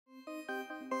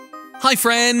Hi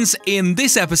friends! In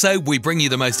this episode we bring you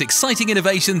the most exciting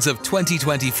innovations of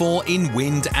 2024 in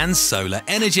wind and solar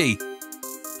energy,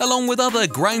 along with other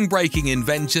groundbreaking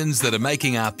inventions that are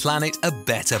making our planet a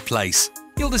better place.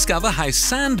 You'll discover how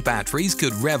sand batteries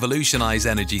could revolutionize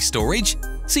energy storage,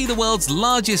 see the world's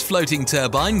largest floating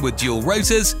turbine with dual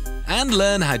rotors, and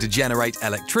learn how to generate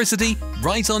electricity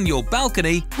right on your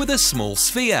balcony with a small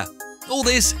sphere. All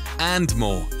this and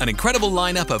more. An incredible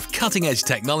lineup of cutting-edge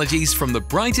technologies from the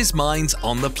brightest minds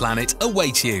on the planet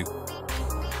await you.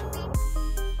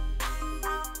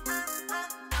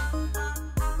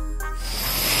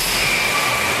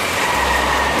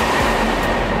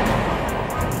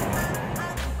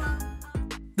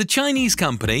 The Chinese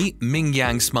company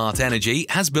Mingyang Smart Energy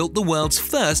has built the world's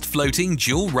first floating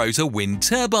dual-rotor wind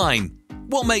turbine.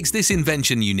 What makes this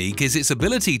invention unique is its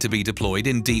ability to be deployed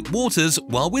in deep waters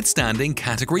while withstanding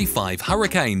Category 5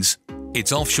 hurricanes.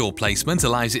 Its offshore placement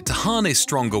allows it to harness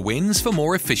stronger winds for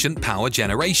more efficient power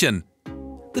generation.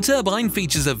 The turbine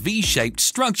features a V-shaped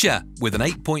structure with an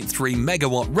 8.3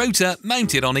 megawatt rotor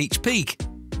mounted on each peak.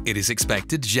 It is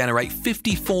expected to generate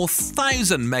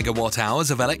 54,000 megawatt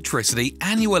hours of electricity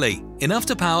annually, enough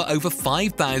to power over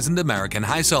 5,000 American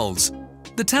households.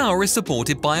 The tower is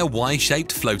supported by a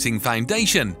Y-shaped floating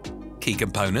foundation. Key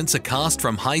components are cast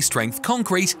from high-strength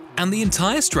concrete, and the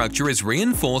entire structure is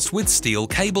reinforced with steel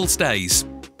cable stays.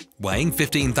 Weighing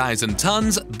 15,000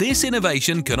 tons, this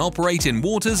innovation can operate in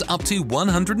waters up to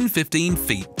 115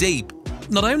 feet deep.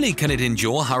 Not only can it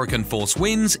endure hurricane-force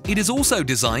winds, it is also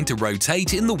designed to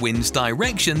rotate in the wind's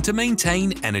direction to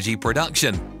maintain energy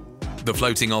production. The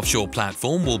floating offshore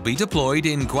platform will be deployed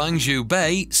in Guangzhou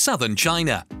Bay, southern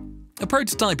China. A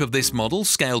prototype of this model,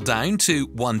 scaled down to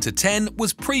 1:10,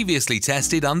 was previously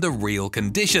tested under real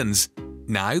conditions.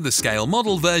 Now the scale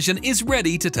model version is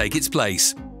ready to take its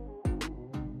place.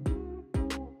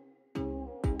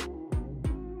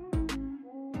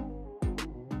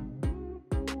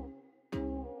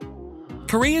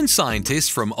 Korean scientists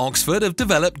from Oxford have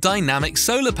developed dynamic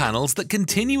solar panels that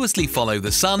continuously follow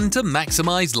the sun to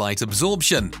maximize light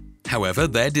absorption. However,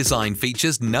 their design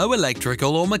features no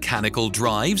electrical or mechanical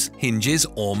drives, hinges,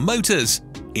 or motors.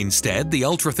 Instead, the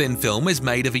ultra-thin film is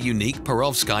made of a unique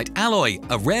perovskite alloy,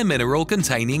 a rare mineral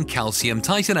containing calcium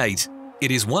titanate.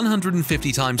 It is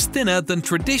 150 times thinner than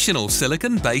traditional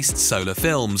silicon-based solar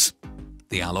films.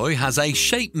 The alloy has a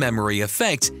shape memory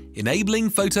effect,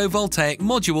 enabling photovoltaic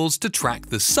modules to track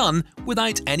the sun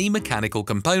without any mechanical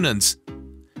components.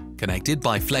 Connected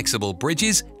by flexible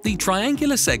bridges, the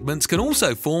triangular segments can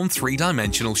also form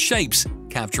three-dimensional shapes,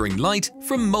 capturing light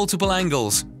from multiple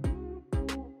angles.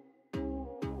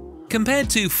 Compared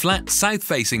to flat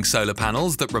south-facing solar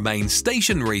panels that remain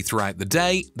stationary throughout the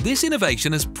day, this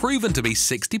innovation has proven to be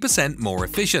 60% more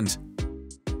efficient.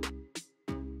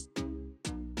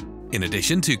 In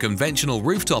addition to conventional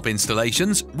rooftop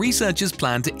installations, researchers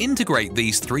plan to integrate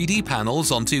these 3D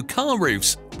panels onto car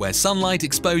roofs, where sunlight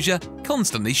exposure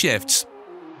constantly shifts.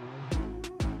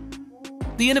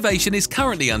 The innovation is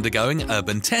currently undergoing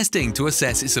urban testing to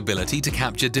assess its ability to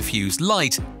capture diffused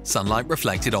light, sunlight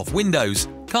reflected off windows,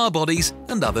 car bodies,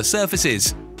 and other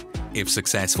surfaces. If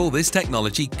successful, this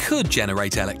technology could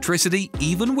generate electricity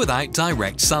even without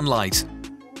direct sunlight.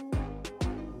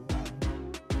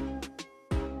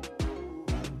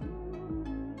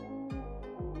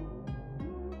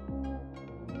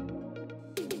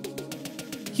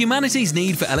 Humanity's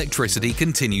need for electricity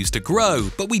continues to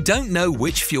grow, but we don't know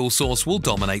which fuel source will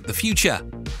dominate the future.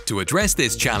 To address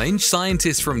this challenge,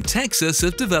 scientists from Texas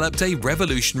have developed a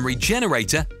revolutionary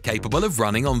generator capable of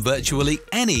running on virtually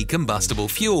any combustible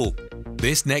fuel.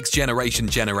 This next-generation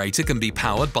generator can be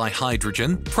powered by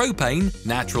hydrogen, propane,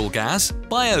 natural gas,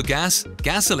 biogas,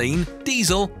 gasoline,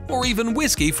 diesel, or even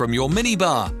whiskey from your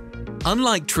minibar.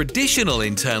 Unlike traditional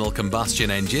internal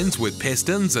combustion engines with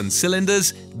pistons and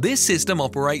cylinders, this system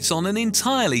operates on an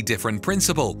entirely different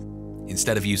principle.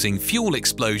 Instead of using fuel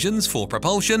explosions for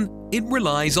propulsion, it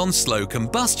relies on slow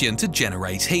combustion to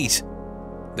generate heat.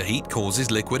 The heat causes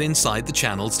liquid inside the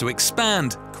channels to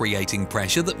expand, creating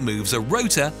pressure that moves a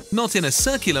rotor not in a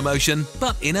circular motion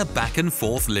but in a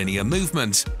back-and-forth linear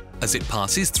movement. As it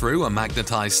passes through a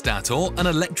magnetized stator, an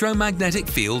electromagnetic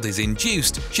field is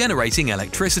induced, generating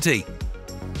electricity.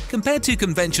 Compared to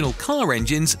conventional car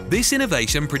engines, this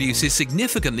innovation produces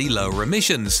significantly lower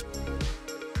emissions.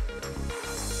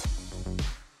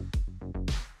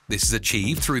 This is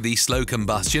achieved through the slow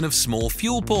combustion of small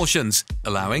fuel portions,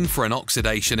 allowing for an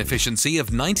oxidation efficiency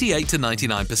of 98 to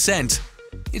 99%.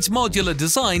 Its modular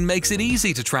design makes it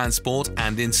easy to transport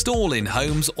and install in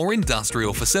homes or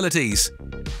industrial facilities.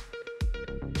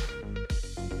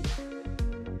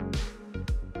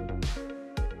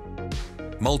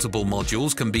 Multiple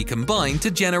modules can be combined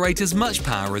to generate as much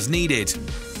power as needed.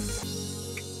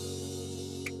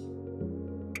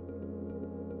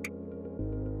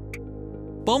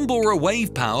 Bombora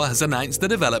Wave Power has announced the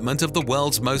development of the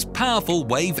world's most powerful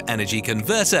wave energy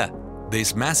converter.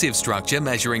 This massive structure,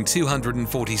 measuring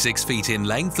 246 feet in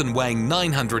length and weighing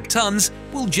 900 tons,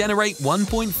 will generate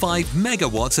 1.5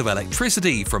 megawatts of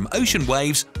electricity from ocean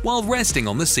waves while resting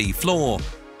on the sea floor.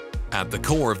 At the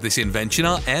core of this invention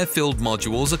are air-filled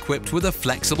modules equipped with a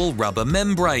flexible rubber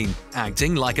membrane,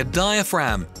 acting like a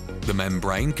diaphragm. The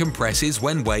membrane compresses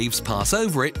when waves pass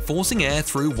over it, forcing air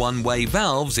through one-way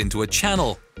valves into a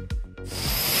channel.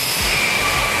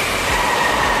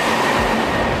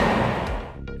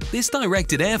 This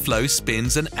directed airflow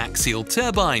spins an axial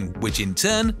turbine, which in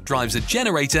turn drives a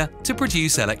generator to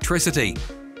produce electricity.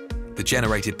 The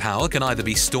generated power can either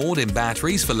be stored in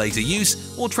batteries for later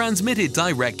use or transmitted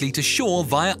directly to shore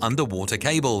via underwater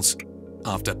cables.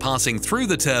 After passing through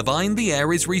the turbine, the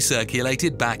air is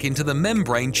recirculated back into the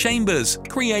membrane chambers,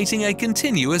 creating a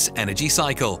continuous energy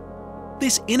cycle.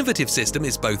 This innovative system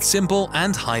is both simple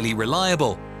and highly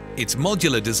reliable. Its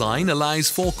modular design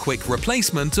allows for quick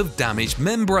replacement of damaged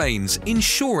membranes,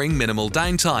 ensuring minimal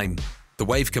downtime. The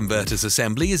wave converter's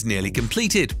assembly is nearly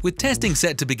completed, with testing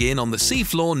set to begin on the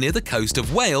seafloor near the coast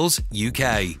of Wales,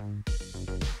 UK.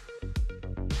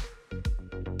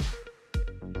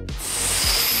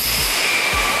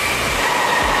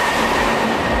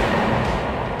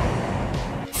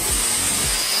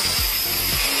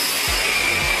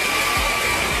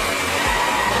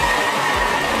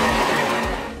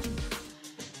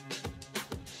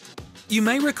 You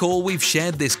may recall we've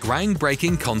shared this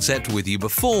groundbreaking concept with you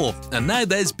before, and now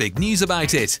there's big news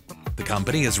about it. The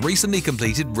company has recently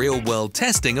completed real-world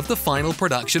testing of the final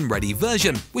production-ready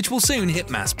version, which will soon hit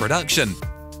mass production.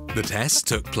 The tests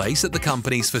took place at the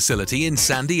company's facility in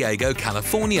San Diego,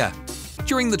 California.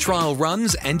 During the trial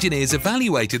runs, engineers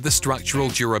evaluated the structural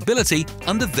durability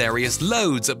under various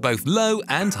loads at both low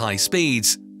and high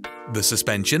speeds. The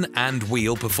suspension and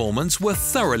wheel performance were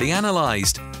thoroughly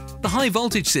analyzed. The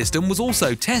high-voltage system was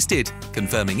also tested,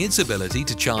 confirming its ability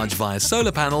to charge via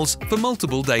solar panels for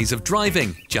multiple days of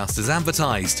driving, just as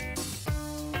advertised.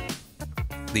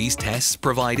 These tests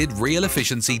provided real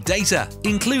efficiency data,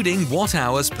 including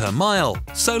watt-hours per mile,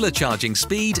 solar charging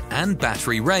speed, and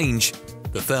battery range.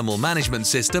 The thermal management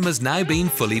system has now been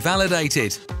fully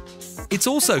validated. It's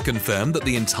also confirmed that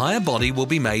the entire body will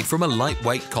be made from a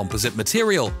lightweight composite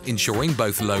material, ensuring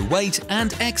both low weight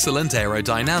and excellent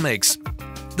aerodynamics.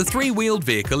 The three-wheeled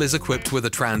vehicle is equipped with a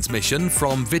transmission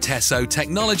from Vitesco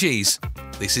Technologies.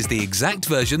 This is the exact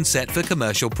version set for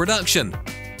commercial production.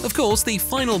 Of course, the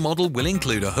final model will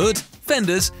include a hood,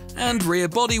 fenders, and rear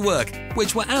bodywork,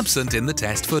 which were absent in the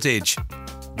test footage.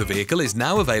 The vehicle is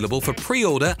now available for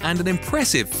pre-order, and an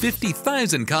impressive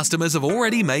 50,000 customers have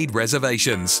already made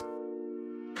reservations.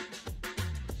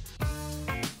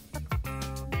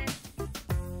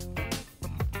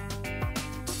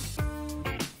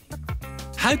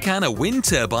 How can a wind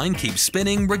turbine keep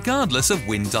spinning regardless of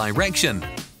wind direction?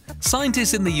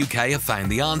 Scientists in the UK have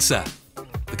found the answer.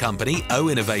 The company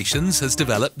OWI Innovations has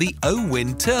developed the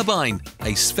OWI Turbine,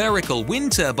 a spherical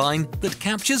wind turbine that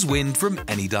captures wind from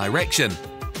any direction.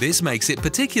 This makes it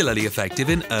particularly effective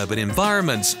in urban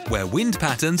environments where wind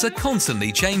patterns are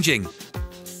constantly changing.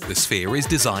 The sphere is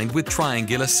designed with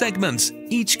triangular segments,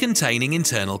 each containing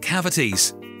internal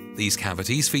cavities. These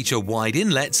cavities feature wide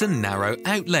inlets and narrow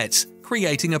outlets,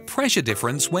 creating a pressure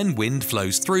difference when wind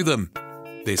flows through them.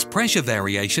 This pressure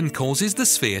variation causes the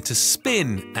sphere to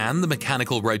spin, and the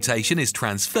mechanical rotation is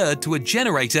transferred to a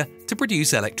generator to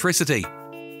produce electricity.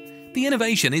 The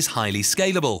innovation is highly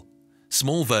scalable.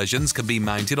 Small versions can be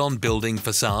mounted on building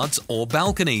facades or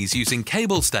balconies using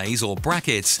cable stays or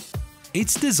brackets.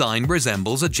 Its design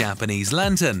resembles a Japanese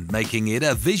lantern, making it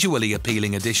a visually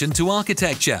appealing addition to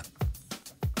architecture.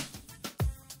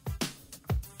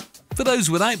 For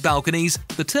those without balconies,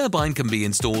 the turbine can be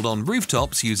installed on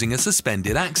rooftops using a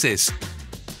suspended axis.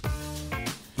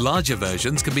 Larger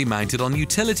versions can be mounted on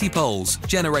utility poles,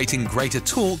 generating greater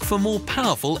torque for more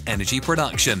powerful energy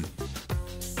production.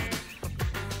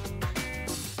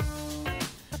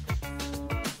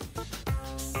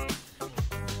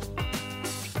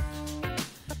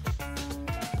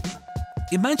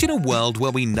 Imagine a world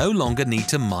where we no longer need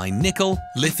to mine nickel,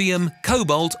 lithium,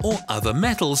 cobalt, or other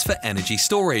metals for energy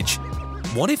storage.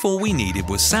 What if all we needed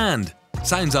was sand?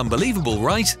 Sounds unbelievable,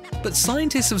 right? But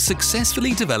scientists have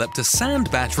successfully developed a sand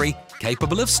battery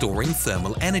capable of storing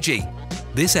thermal energy.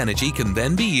 This energy can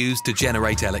then be used to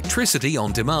generate electricity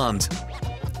on demand.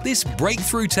 This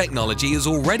breakthrough technology is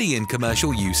already in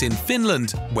commercial use in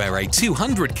Finland, where a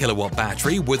 200 kilowatt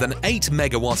battery with an 8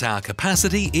 megawatt-hour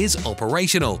capacity is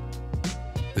operational.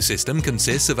 The system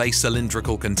consists of a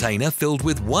cylindrical container filled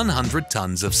with 100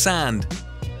 tons of sand.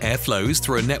 Air flows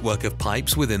through a network of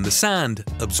pipes within the sand,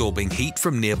 absorbing heat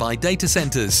from nearby data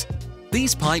centers.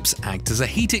 These pipes act as a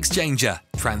heat exchanger,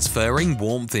 transferring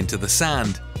warmth into the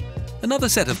sand. Another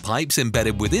set of pipes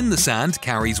embedded within the sand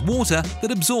carries water that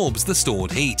absorbs the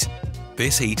stored heat.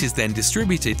 This heat is then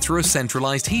distributed through a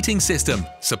centralized heating system,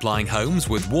 supplying homes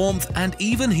with warmth and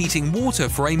even heating water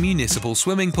for a municipal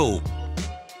swimming pool.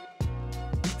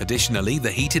 Additionally, the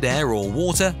heated air or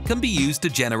water can be used to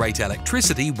generate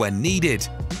electricity when needed.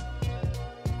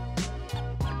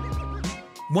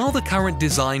 While the current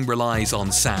design relies on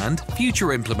sand, future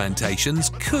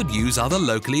implementations could use other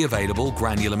locally available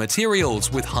granular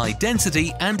materials with high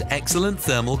density and excellent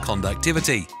thermal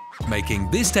conductivity,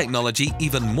 making this technology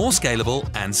even more scalable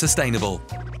and sustainable.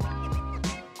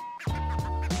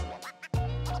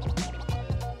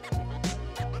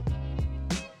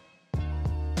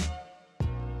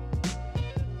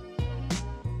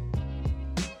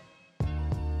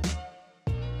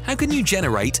 How can you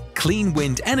generate clean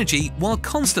wind energy while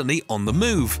constantly on the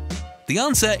move? The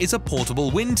answer is a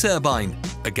portable wind turbine,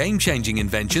 a game-changing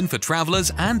invention for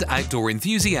travelers and outdoor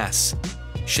enthusiasts.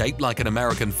 Shaped like an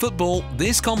American football,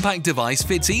 this compact device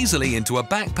fits easily into a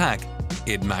backpack.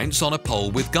 It mounts on a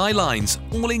pole with guy lines,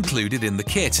 all included in the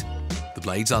kit. The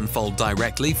blades unfold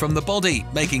directly from the body,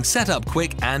 making setup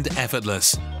quick and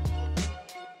effortless.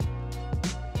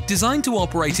 Designed to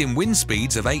operate in wind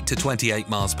speeds of 8 to 28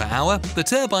 miles per hour, the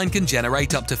turbine can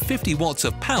generate up to 50 watts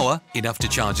of power, enough to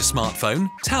charge a smartphone,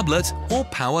 tablet, or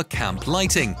power camp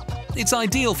lighting. It's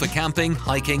ideal for camping,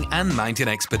 hiking, and mountain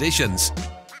expeditions.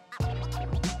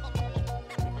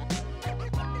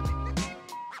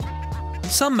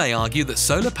 Some may argue that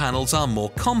solar panels are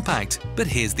more compact, but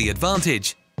here's the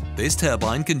advantage. This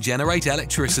turbine can generate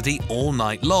electricity all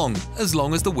night long as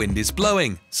the wind is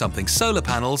blowing, something solar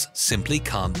panels simply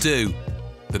can't do.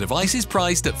 The device is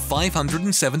priced at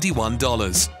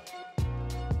 $571.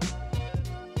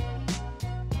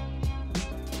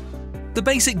 The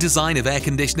basic design of air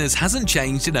conditioners hasn't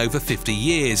changed in over 50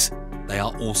 years. They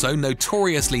are also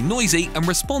notoriously noisy and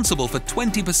responsible for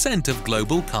 20% of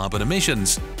global carbon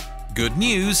emissions. Good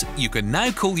news, you can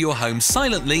now cool your home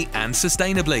silently and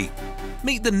sustainably.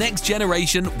 Meet the next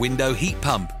generation window heat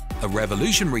pump, a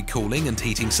revolutionary cooling and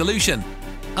heating solution.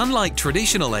 Unlike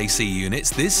traditional AC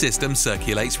units, this system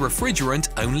circulates refrigerant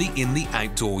only in the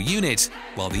outdoor unit,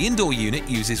 while the indoor unit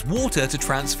uses water to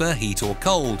transfer heat or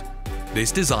cold.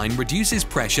 This design reduces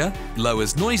pressure,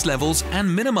 lowers noise levels,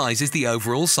 and minimizes the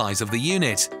overall size of the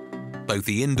unit. Both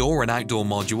the indoor and outdoor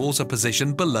modules are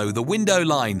positioned below the window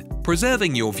line,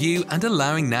 preserving your view and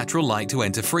allowing natural light to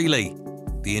enter freely.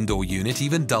 The indoor unit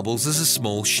even doubles as a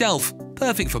small shelf,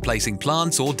 perfect for placing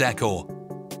plants or decor.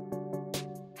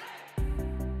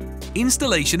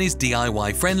 Installation is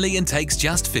DIY friendly and takes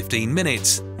just 15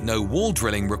 minutes, no wall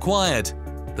drilling required.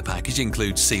 The package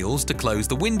includes seals to close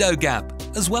the window gap,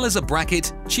 as well as a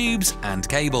bracket, tubes, and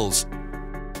cables.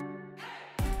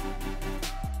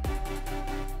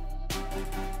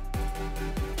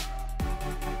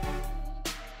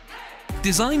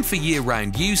 Designed for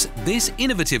year-round use, this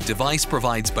innovative device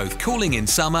provides both cooling in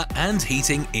summer and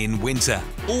heating in winter,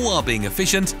 all while being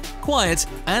efficient, quiet,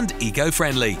 and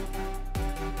eco-friendly.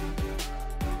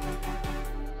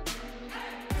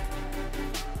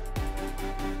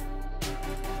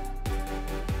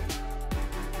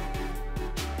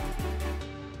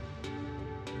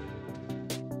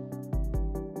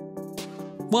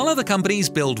 While other companies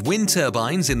build wind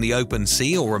turbines in the open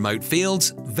sea or remote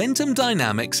fields, Ventum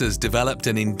Dynamics has developed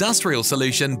an industrial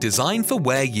solution designed for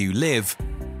where you live.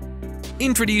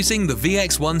 Introducing the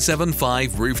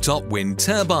VX175 Rooftop Wind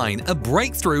Turbine, a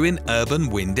breakthrough in urban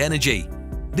wind energy.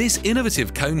 This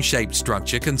innovative cone-shaped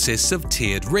structure consists of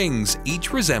tiered rings,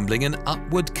 each resembling an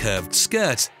upward curved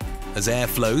skirt. As air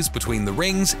flows between the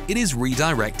rings, it is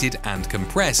redirected and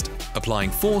compressed,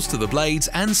 applying force to the blades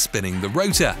and spinning the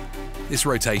rotor. This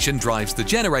rotation drives the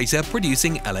generator,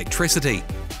 producing electricity.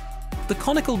 The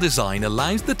conical design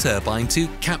allows the turbine to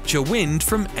capture wind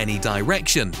from any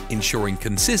direction, ensuring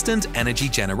consistent energy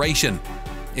generation.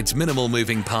 Its minimal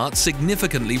moving parts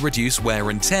significantly reduce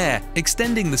wear and tear,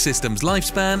 extending the system's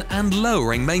lifespan and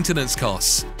lowering maintenance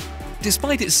costs.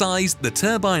 Despite its size, the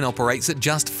turbine operates at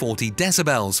just 40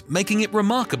 decibels, making it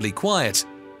remarkably quiet.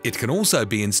 It can also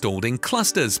be installed in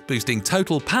clusters, boosting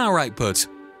total power output.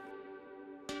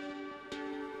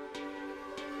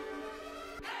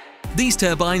 These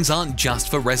turbines aren't just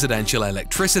for residential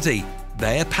electricity.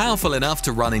 They're powerful enough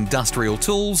to run industrial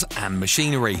tools and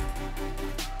machinery.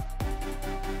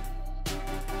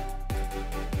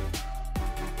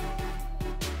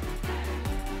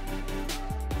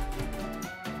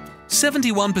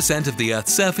 "71% of the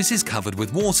Earth's surface is covered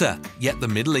with water, yet the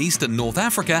Middle East and North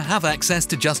Africa have access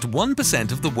to just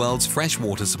 1% of the world's fresh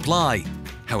water supply.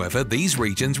 However, these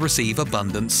regions receive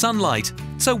abundant sunlight,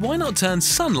 so why not turn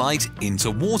sunlight into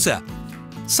water?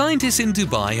 Scientists in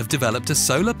Dubai have developed a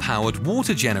solar-powered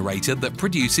water generator that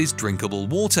produces drinkable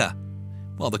water.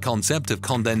 While the concept of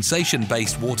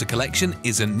condensation-based water collection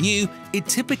isn't new, it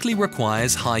typically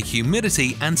requires high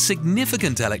humidity and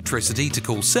significant electricity to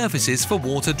cool surfaces for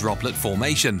water droplet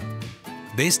formation.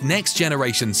 This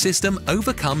next-generation system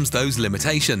overcomes those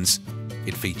limitations.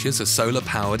 It features a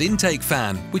solar-powered intake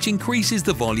fan, which increases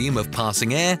the volume of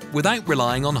passing air without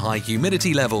relying on high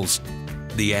humidity levels.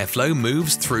 The airflow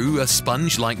moves through a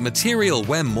sponge-like material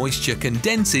where moisture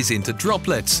condenses into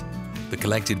droplets. The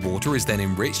collected water is then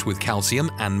enriched with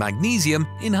calcium and magnesium,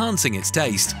 enhancing its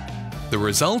taste. The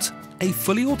result? A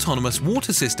fully autonomous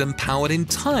water system powered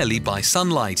entirely by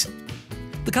sunlight.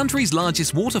 The country's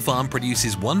largest water farm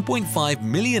produces 1.5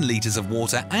 million litres of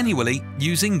water annually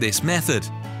using this method.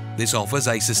 This offers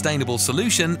a sustainable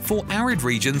solution for arid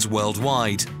regions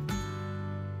worldwide.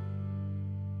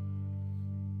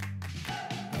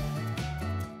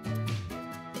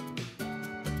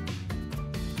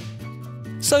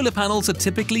 Solar panels are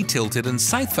typically tilted and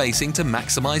south-facing to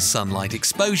maximize sunlight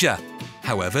exposure.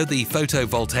 However, the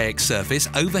photovoltaic surface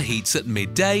overheats at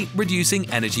midday, reducing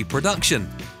energy production.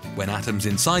 When atoms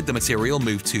inside the material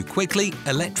move too quickly,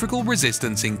 electrical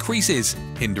resistance increases,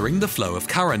 hindering the flow of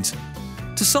current.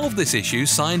 To solve this issue,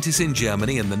 scientists in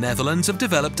Germany and the Netherlands have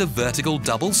developed a vertical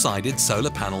double-sided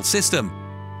solar panel system.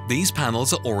 These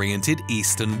panels are oriented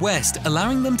east and west,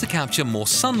 allowing them to capture more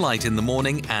sunlight in the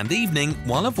morning and evening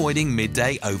while avoiding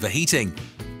midday overheating.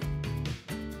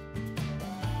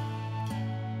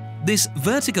 This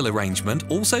vertical arrangement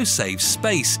also saves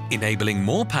space, enabling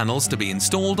more panels to be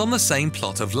installed on the same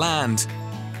plot of land.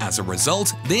 As a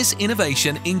result, this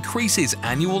innovation increases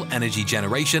annual energy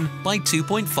generation by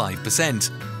 2.5%.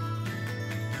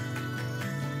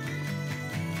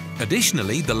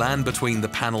 Additionally, the land between the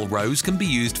panel rows can be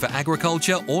used for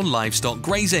agriculture or livestock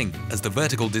grazing, as the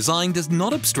vertical design does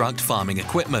not obstruct farming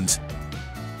equipment.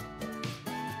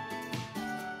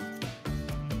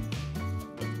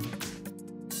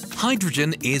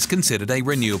 Hydrogen is considered a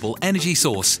renewable energy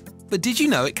source, but did you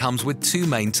know it comes with two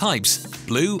main types,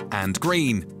 blue and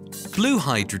green? Blue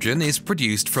hydrogen is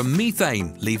produced from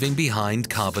methane, leaving behind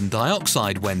carbon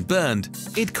dioxide when burned.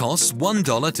 It costs $1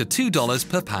 to $2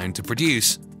 per pound to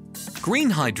produce. Green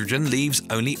hydrogen leaves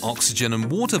only oxygen and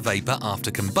water vapor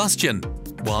after combustion.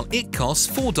 While it costs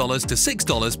 $4 to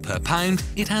 $6 per pound,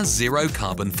 it has zero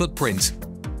carbon footprint.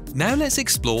 Now let's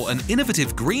explore an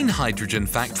innovative green hydrogen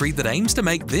factory that aims to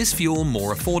make this fuel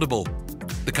more affordable.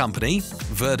 The company,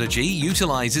 Verdagy,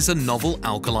 utilizes a novel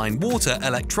alkaline water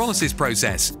electrolysis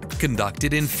process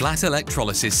conducted in flat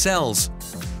electrolysis cells.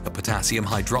 A potassium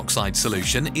hydroxide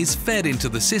solution is fed into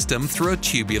the system through a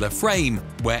tubular frame,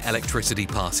 where electricity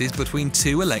passes between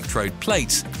two electrode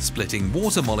plates, splitting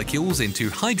water molecules into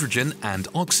hydrogen and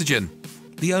oxygen.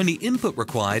 The only input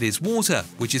required is water,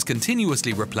 which is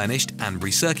continuously replenished and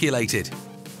recirculated.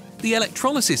 The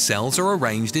electrolysis cells are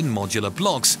arranged in modular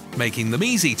blocks, making them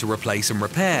easy to replace and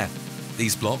repair.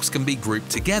 These blocks can be grouped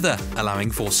together,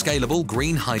 allowing for scalable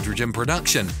green hydrogen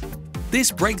production. This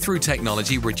breakthrough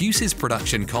technology reduces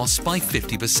production costs by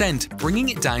 50%, bringing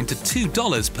it down to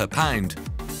 $2 per pound.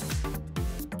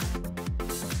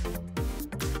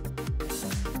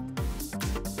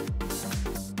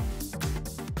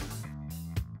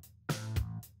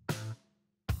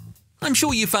 I'm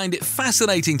sure you found it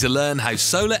fascinating to learn how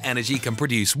solar energy can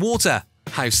produce water,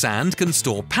 how sand can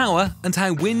store power, and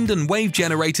how wind and wave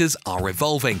generators are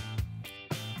evolving.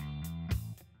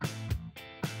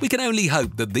 We can only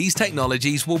hope that these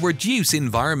technologies will reduce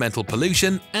environmental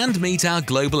pollution and meet our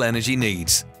global energy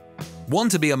needs.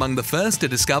 Want to be among the first to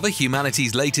discover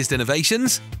humanity's latest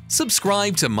innovations?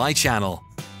 Subscribe to my channel.